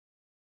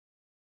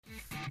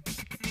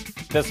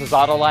This is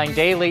Autoline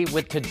Daily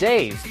with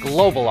today's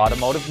global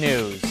automotive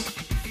news.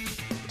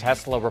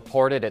 Tesla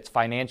reported its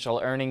financial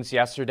earnings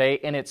yesterday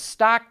and its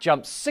stock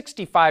jumped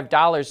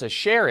 $65 a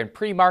share in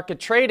pre-market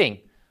trading,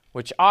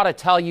 which ought to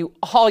tell you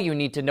all you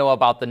need to know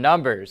about the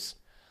numbers.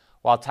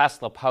 While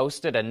Tesla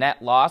posted a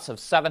net loss of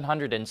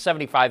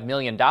 $775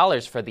 million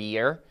for the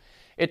year,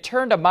 it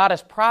turned a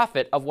modest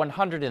profit of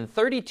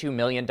 $132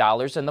 million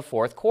in the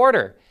fourth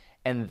quarter,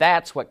 and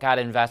that's what got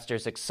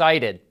investors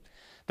excited.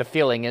 The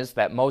feeling is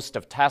that most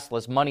of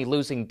Tesla's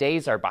money-losing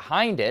days are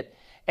behind it,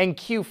 and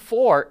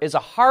Q4 is a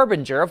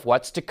harbinger of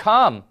what's to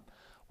come.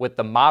 With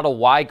the Model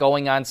Y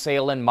going on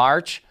sale in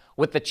March,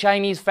 with the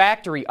Chinese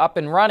factory up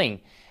and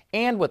running,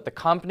 and with the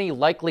company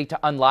likely to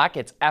unlock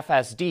its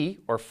FSD,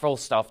 or full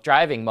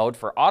self-driving mode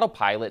for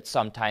autopilot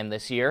sometime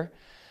this year,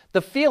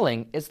 the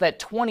feeling is that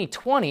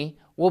 2020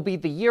 will be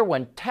the year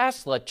when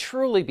Tesla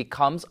truly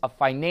becomes a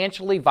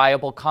financially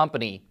viable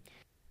company.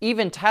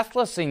 Even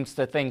Tesla seems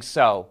to think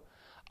so.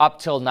 Up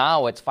till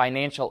now, its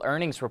financial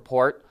earnings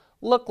report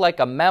looked like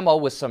a memo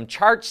with some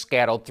charts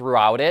scattered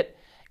throughout it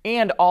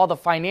and all the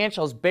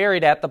financials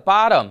buried at the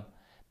bottom.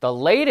 The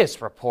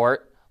latest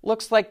report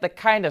looks like the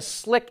kind of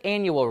slick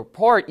annual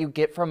report you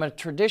get from a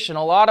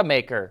traditional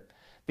automaker.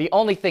 The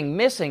only thing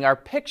missing are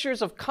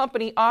pictures of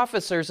company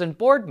officers and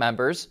board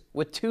members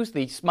with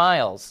toothy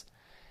smiles.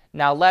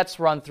 Now let's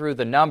run through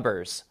the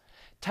numbers.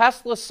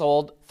 Tesla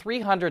sold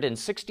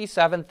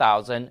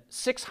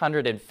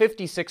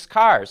 367,656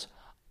 cars,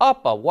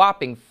 up a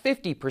whopping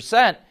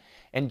 50%,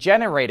 and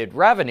generated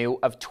revenue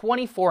of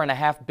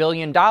 $24.5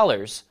 billion,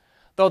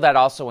 though that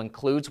also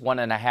includes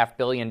 $1.5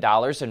 billion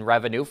in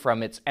revenue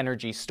from its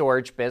energy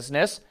storage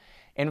business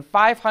and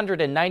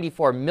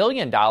 $594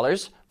 million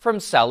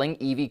from selling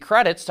EV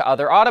credits to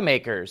other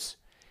automakers.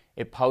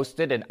 It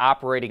posted an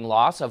operating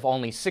loss of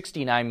only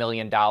 $69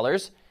 million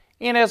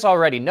and, as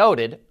already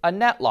noted, a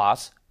net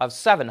loss of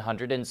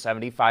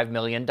 $775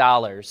 million.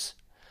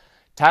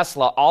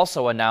 Tesla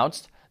also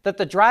announced that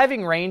the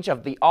driving range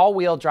of the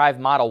all-wheel drive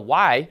Model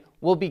Y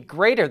will be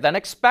greater than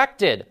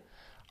expected.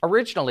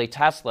 Originally,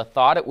 Tesla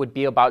thought it would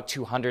be about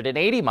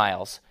 280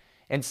 miles.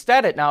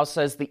 Instead, it now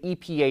says the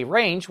EPA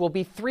range will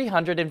be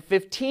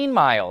 315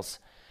 miles.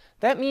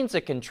 That means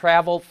it can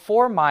travel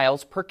 4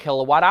 miles per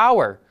kilowatt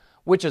hour,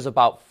 which is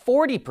about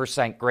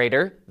 40%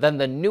 greater than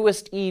the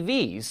newest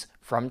EVs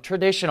from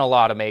traditional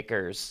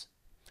automakers.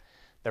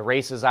 The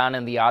race is on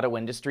in the auto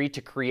industry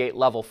to create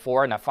Level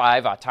 4 and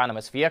 5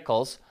 autonomous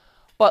vehicles,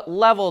 but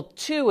Level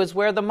 2 is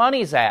where the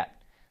money's at.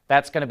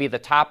 That's going to be the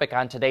topic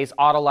on today's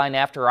Autoline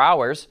After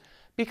Hours,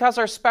 because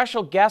our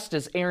special guest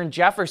is Aaron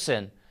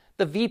Jefferson,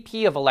 the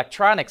VP of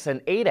Electronics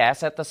and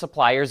ADAS at the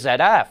supplier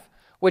ZF,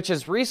 which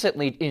has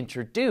recently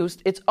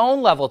introduced its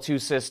own Level 2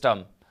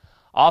 system.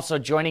 Also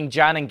joining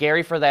John and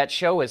Gary for that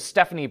show is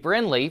Stephanie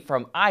Brindley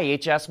from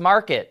IHS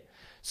Markit.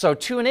 So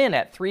tune in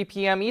at 3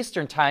 p.m.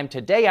 Eastern Time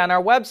today on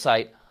our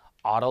website,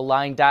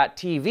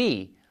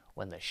 Autoline.tv,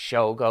 when the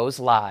show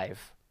goes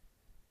live.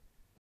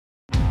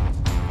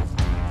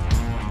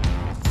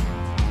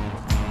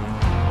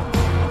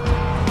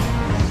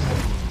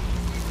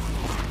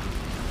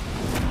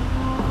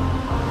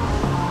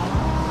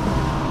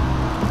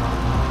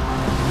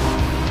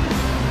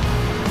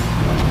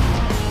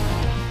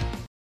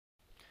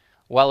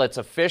 Well, it's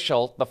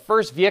official. The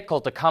first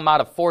vehicle to come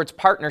out of Ford's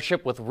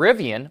partnership with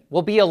Rivian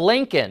will be a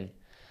Lincoln.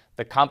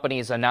 The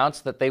company's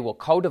announced that they will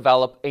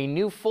co-develop a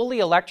new fully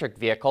electric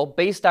vehicle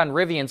based on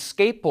Rivian's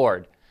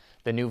skateboard.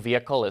 The new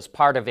vehicle is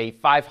part of a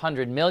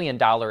 $500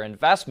 million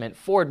investment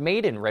Ford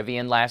made in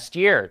Rivian last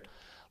year.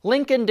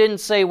 Lincoln didn't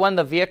say when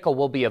the vehicle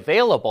will be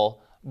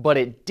available, but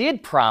it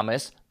did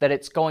promise that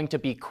it's going to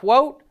be,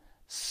 quote,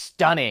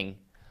 stunning.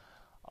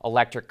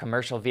 Electric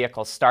commercial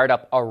vehicle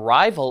startup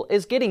Arrival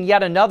is getting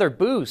yet another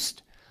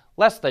boost.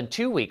 Less than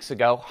 2 weeks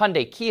ago,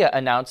 Hyundai Kia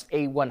announced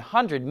a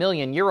 €100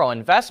 million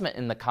investment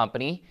in the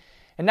company,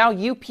 and now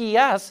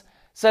UPS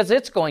says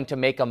it's going to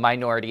make a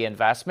minority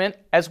investment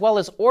as well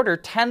as order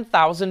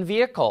 10,000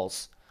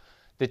 vehicles.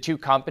 The two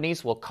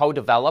companies will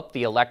co-develop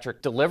the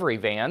electric delivery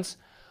vans,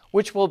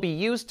 which will be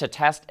used to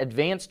test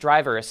advanced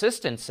driver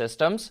assistance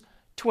systems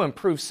to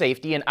improve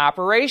safety and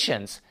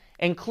operations,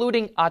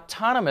 including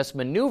autonomous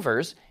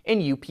maneuvers in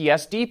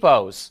UPS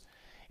depots.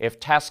 If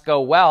tests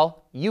go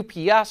well,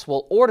 UPS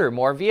will order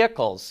more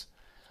vehicles.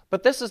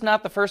 But this is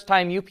not the first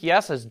time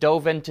UPS has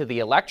dove into the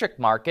electric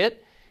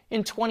market.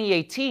 In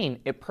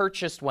 2018, it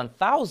purchased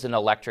 1,000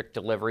 electric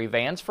delivery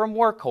vans from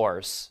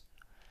Workhorse.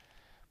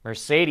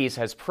 Mercedes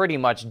has pretty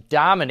much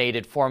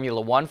dominated Formula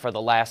One for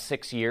the last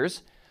 6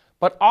 years,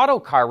 but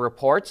Autocar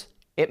reports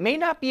it may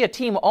not be a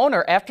team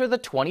owner after the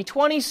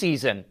 2020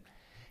 season.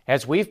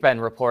 As we've been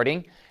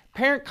reporting,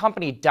 parent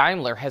company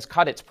Daimler has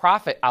cut its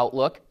profit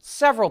outlook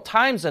several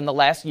times in the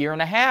last year and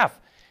a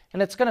half,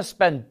 and it's going to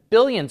spend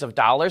billions of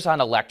dollars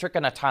on electric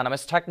and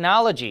autonomous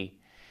technology.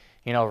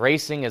 You know,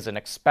 racing is an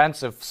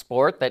expensive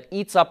sport that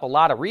eats up a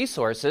lot of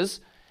resources,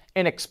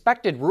 and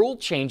expected rule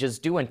changes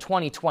due in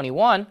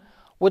 2021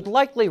 would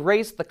likely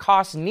raise the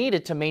costs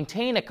needed to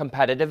maintain a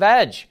competitive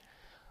edge.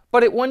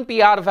 But it wouldn't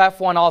be out of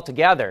F1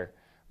 altogether.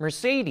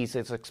 Mercedes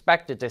is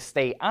expected to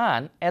stay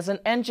on as an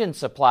engine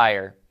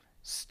supplier.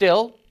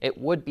 Still, it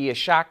would be a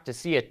shock to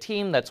see a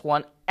team that's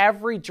won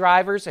every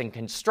driver's and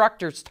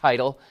constructor's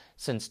title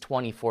since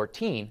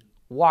 2014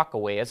 walk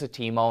away as a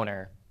team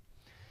owner.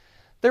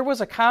 There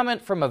was a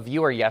comment from a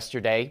viewer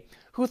yesterday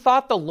who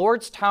thought the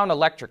Lordstown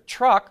electric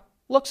truck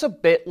looks a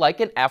bit like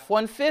an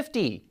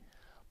F-150.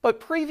 But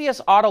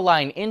previous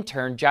Autoline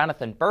intern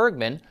Jonathan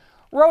Bergman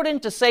wrote in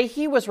to say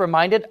he was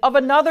reminded of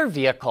another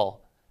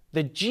vehicle,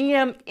 the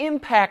GM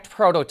Impact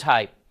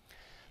prototype.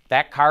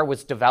 That car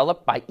was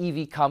developed by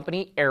EV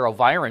company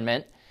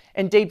AeroVironment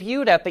and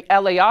debuted at the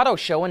LA Auto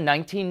Show in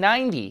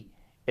 1990.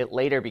 It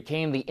later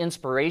became the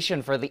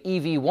inspiration for the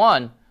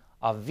EV1,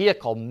 a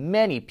vehicle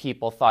many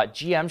people thought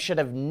GM should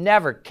have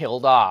never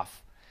killed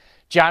off.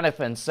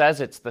 Jonathan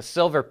says it's the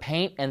silver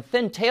paint and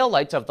thin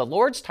taillights of the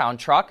Lordstown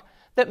truck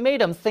that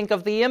made him think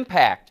of the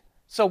Impact.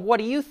 So what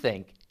do you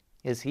think?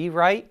 Is he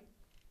right?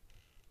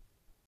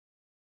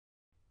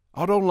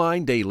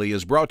 AutoLine Daily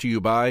is brought to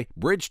you by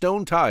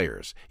Bridgestone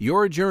Tires.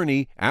 Your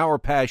journey, our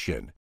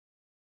passion.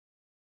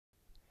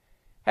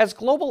 Has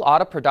global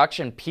auto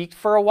production peaked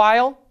for a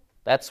while?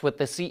 That's what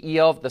the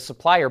CEO of the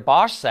supplier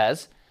Bosch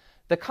says.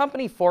 The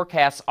company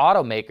forecasts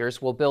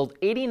automakers will build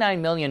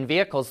 89 million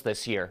vehicles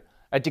this year,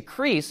 a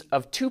decrease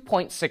of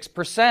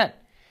 2.6%.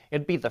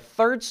 It'd be the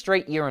third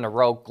straight year in a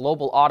row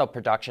global auto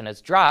production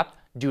has dropped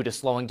due to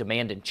slowing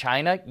demand in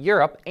China,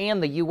 Europe,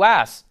 and the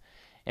U.S.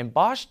 And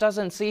Bosch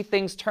doesn't see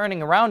things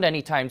turning around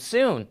anytime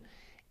soon.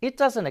 It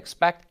doesn't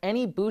expect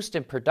any boost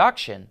in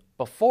production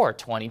before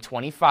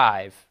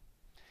 2025.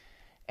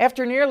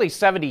 After nearly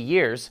 70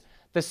 years,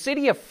 the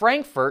city of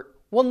Frankfurt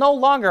will no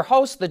longer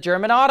host the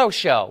German Auto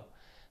Show.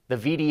 The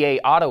VDA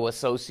Auto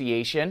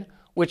Association,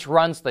 which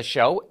runs the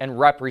show and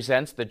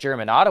represents the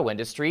German auto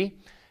industry,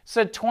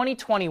 said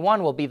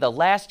 2021 will be the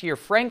last year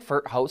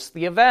Frankfurt hosts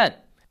the event.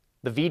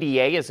 The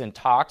VDA is in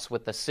talks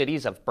with the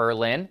cities of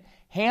Berlin,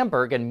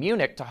 Hamburg, and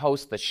Munich to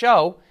host the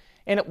show,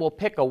 and it will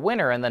pick a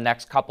winner in the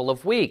next couple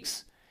of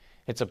weeks.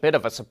 It's a bit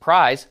of a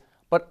surprise,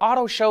 but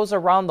auto shows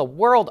around the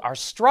world are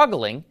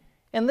struggling,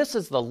 and this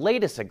is the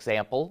latest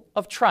example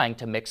of trying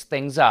to mix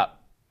things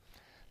up.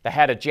 The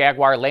head of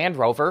Jaguar Land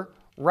Rover,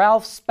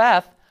 Ralph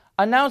Speth,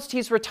 announced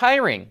he's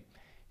retiring.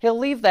 He'll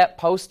leave that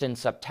post in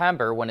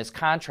September when his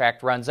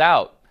contract runs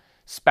out.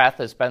 Speth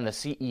has been the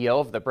CEO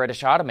of the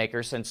British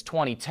automaker since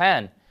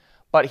 2010,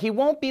 but he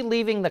won't be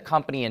leaving the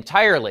company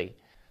entirely.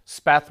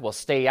 Speth will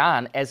stay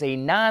on as a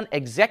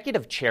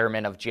non-executive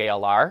chairman of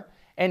JLR,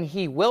 and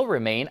he will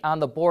remain on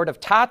the board of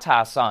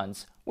Tata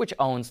Sons, which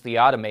owns the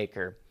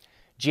automaker.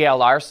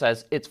 JLR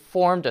says it's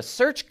formed a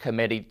search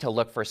committee to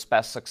look for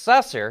Speth's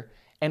successor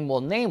and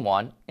will name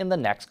one in the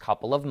next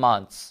couple of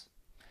months.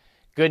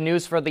 Good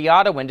news for the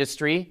auto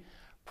industry.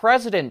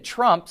 President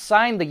Trump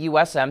signed the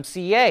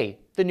USMCA,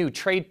 the new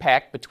trade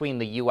pact between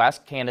the U.S.,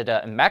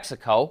 Canada, and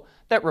Mexico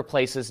that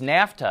replaces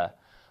NAFTA.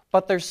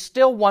 But there's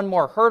still one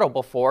more hurdle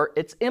before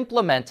it's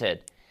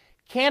implemented.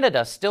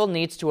 Canada still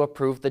needs to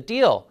approve the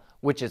deal,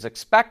 which is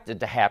expected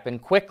to happen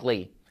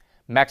quickly.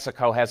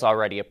 Mexico has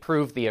already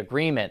approved the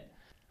agreement.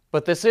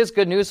 But this is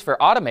good news for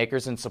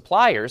automakers and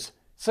suppliers,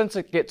 since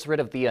it gets rid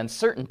of the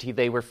uncertainty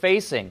they were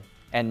facing,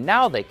 and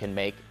now they can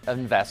make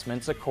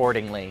investments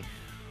accordingly.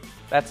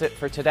 That's it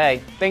for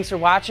today. Thanks for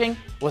watching.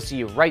 We'll see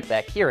you right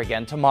back here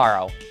again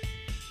tomorrow.